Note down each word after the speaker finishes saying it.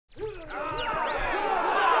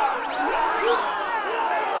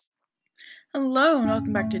Hello and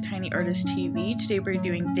welcome back to Tiny Artist TV. Today we're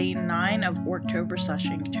doing day 9 of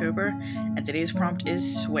Orctober/Inktober, and today's prompt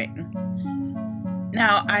is swing.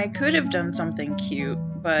 Now, I could have done something cute,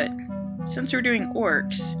 but since we're doing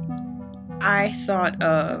orcs, I thought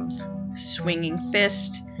of swinging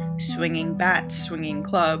fist, swinging bats, swinging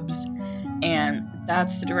clubs, and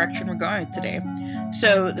that's the direction we're going with today.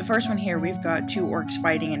 So the first one here, we've got two orcs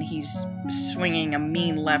fighting and he's swinging a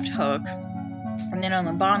mean left hook. And then on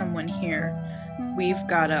the bottom one here, we've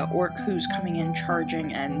got a orc who's coming in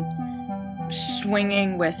charging and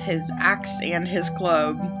swinging with his axe and his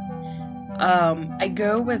club. I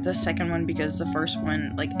go with the second one because the first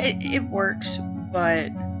one, it works, but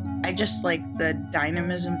I just like the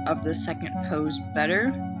dynamism of the second pose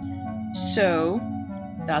better. So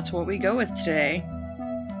that's what we go with today.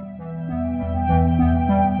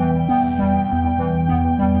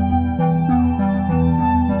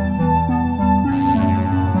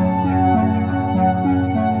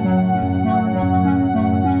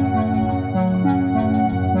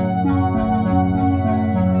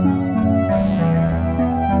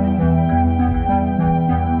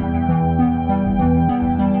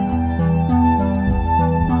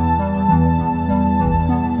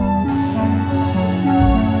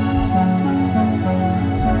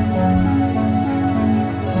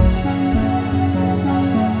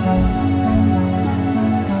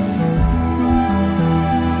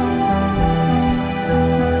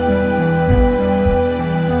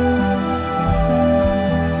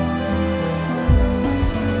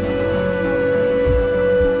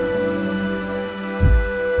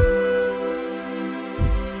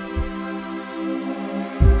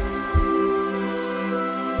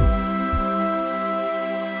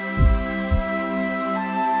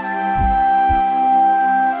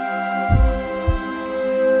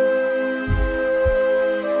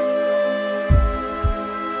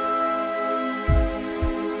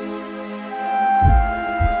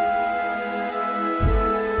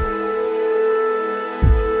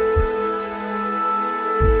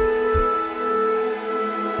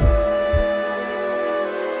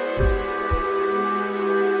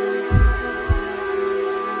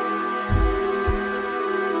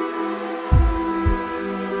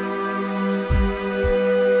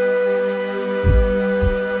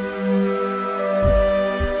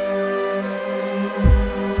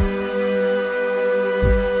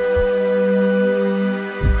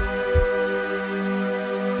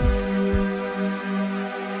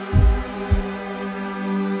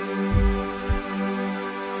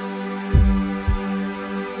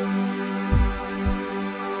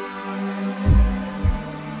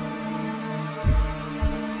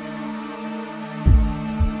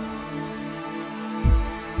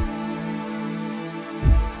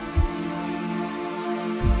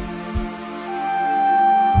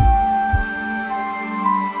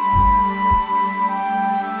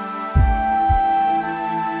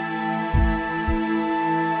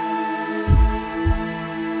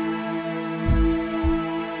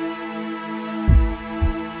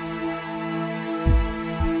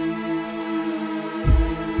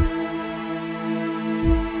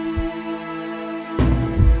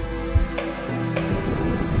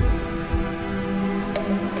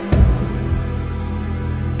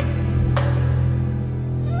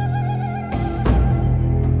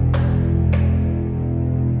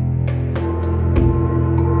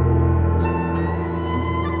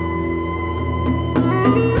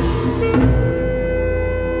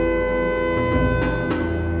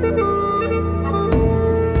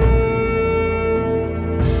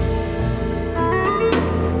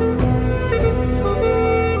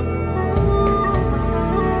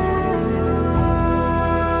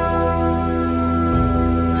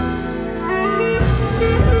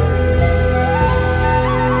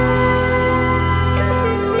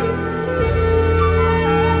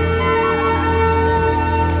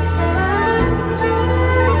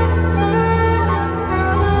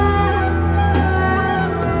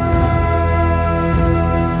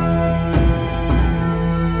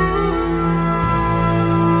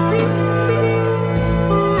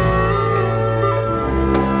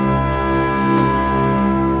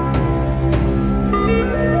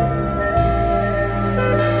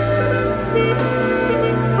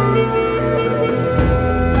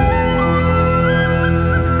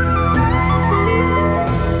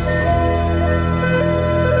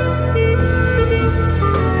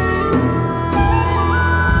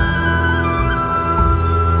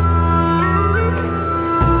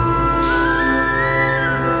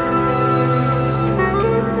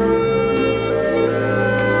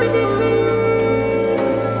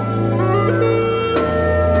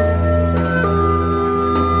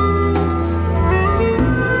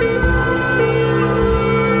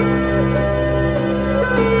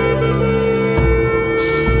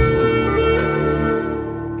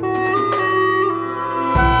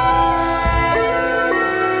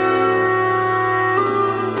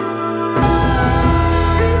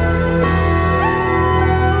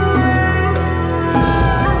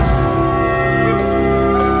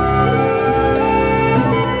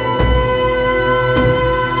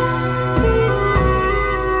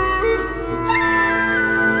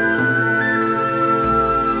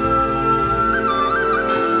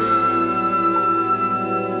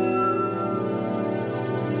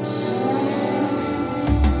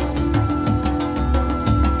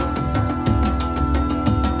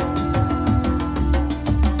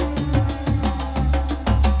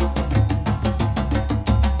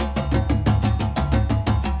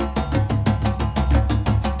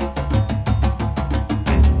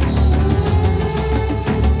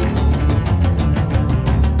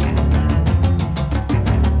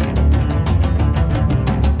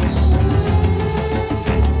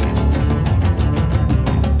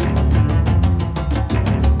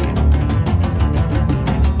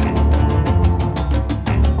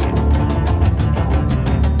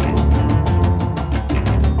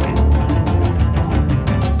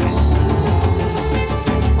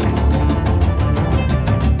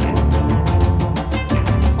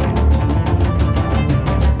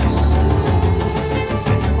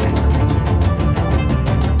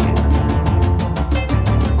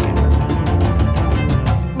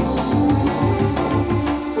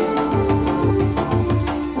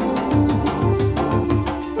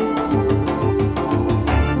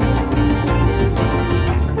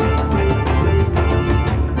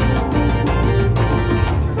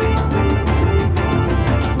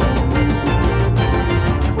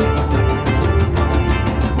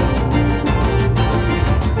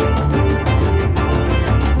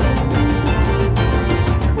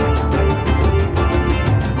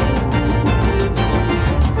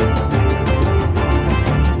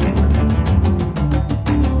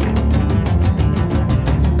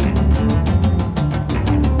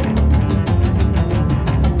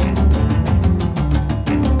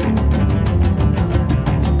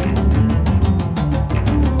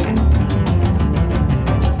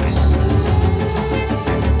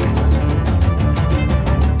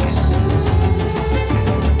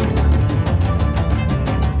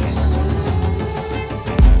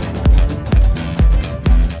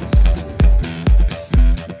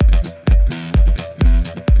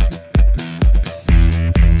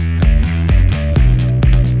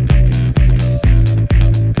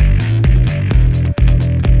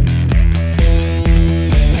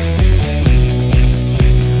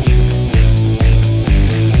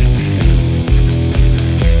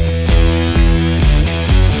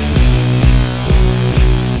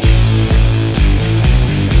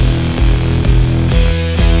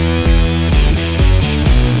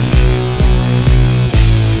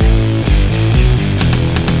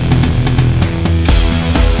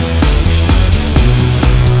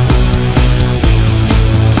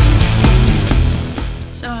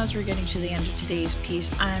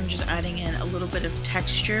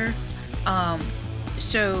 texture.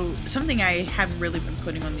 So something I haven't really been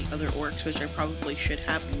putting on the other orcs, which I probably should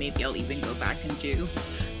have, and maybe I'll even go back and do.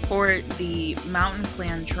 For the mountain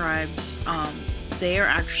clan tribes, they are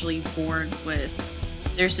actually born with,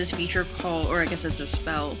 there's this feature called, or I guess it's a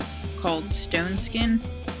spell, called Stone Skin.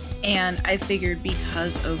 And I figured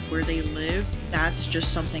because of where they live, that's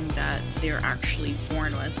just something that they're actually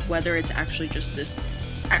born with. Whether it's actually just this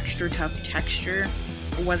extra tough texture,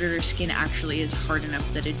 or whether their skin actually is hard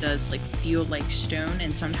enough that it does like feel like stone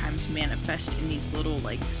and sometimes manifest in these little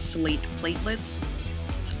like slate platelets.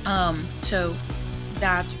 So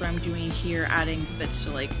that's what I'm doing here, adding bits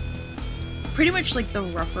to like pretty much like the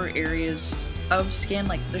rougher areas of skin,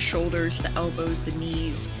 like the shoulders, the elbows, the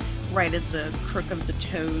knees, right at the crook of the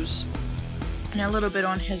toes, and a little bit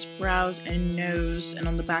on his brows and nose and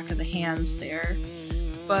on the back of the hands there.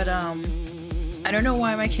 But I don't know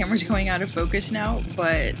why my camera's going out of focus now,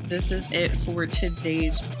 but this is it for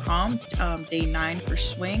today's prompt, day 9 for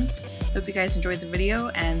Swing. Hope you guys enjoyed the video,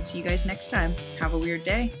 and see you guys next time. Have a weird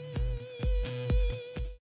day.